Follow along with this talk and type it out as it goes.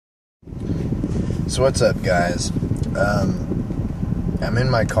So what's up, guys? I'm in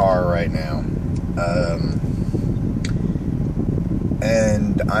my car right now,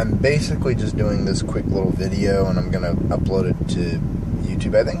 and I'm basically just doing this quick little video, and I'm gonna upload it to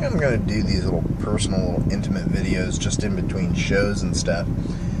YouTube. I think I'm gonna do these little personal, little intimate videos just in between shows and stuff.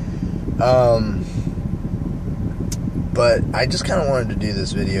 But I just kind of wanted to do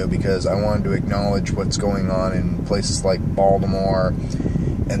this video because I wanted to acknowledge what's going on in places like Baltimore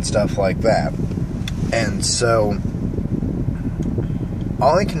and stuff like that. And so,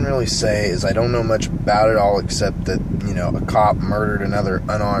 all I can really say is I don't know much about it all except that, you know, a cop murdered another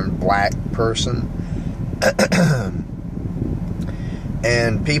unarmed black person.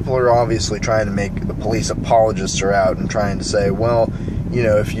 And people are obviously trying to make, the police apologists are out and trying to say, well, you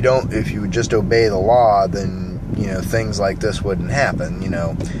know, if you would just obey the law, then, you know, things like this wouldn't happen, you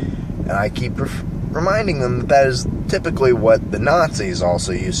know. And I keep reminding them that that is typically what the Nazis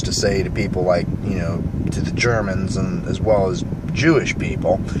also used to say to people like, you know, to the Germans and as well as Jewish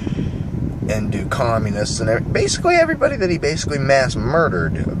people, and to communists and basically everybody that he basically mass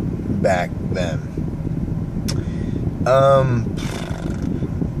murdered back then.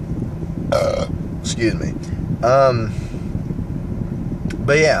 Excuse me.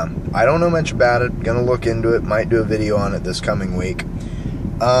 But yeah, I don't know much about it. Gonna look into it. Might do a video on it this coming week.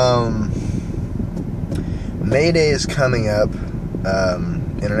 May Day is coming up.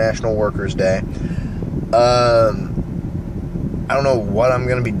 International Workers' Day. I don't know what I'm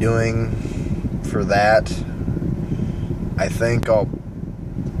gonna be doing for that. I think I'll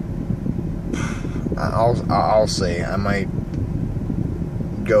see. I might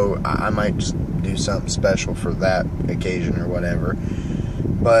just do something special for that occasion or whatever.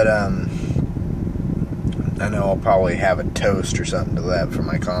 But, I know I'll probably have a toast or something to that for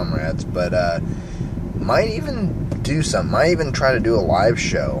my comrades. But, might even do something. Might even try to do a live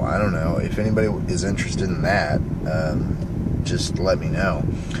show. I don't know. If anybody is interested in that, just let me know.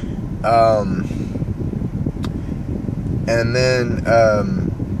 And then,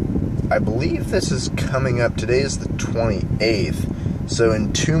 I believe this is coming up. Today is the 28th. So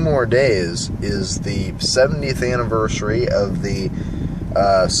in 2 more days is the 70th anniversary of the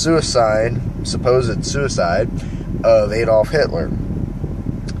supposed suicide of Adolf Hitler.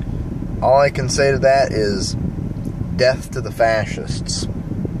 All I can say to that is death to the fascists.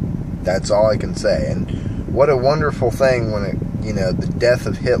 That's all I can say. And what a wonderful thing when the death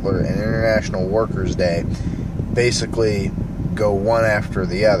of Hitler and International Workers' Day basically go one after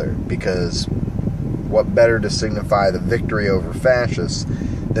the other, because what better to signify the victory over fascists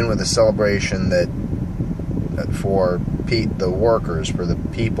than with a celebration that for the workers, for the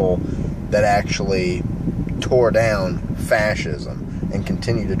people that actually tore down fascism and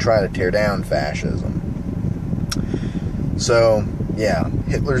continue to try to tear down fascism. So, yeah,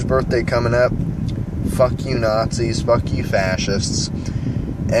 Hitler's birthday coming up. Fuck you Nazis, fuck you fascists.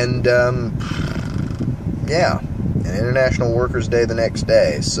 And, yeah, and International Workers' Day the next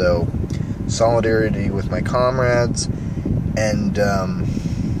day. So, solidarity with my comrades. And,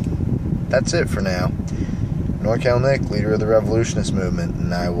 that's it for now. NorCal Nick, leader of the revolutionist movement,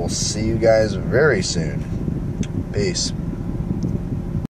 and I will see you guys very soon. Peace.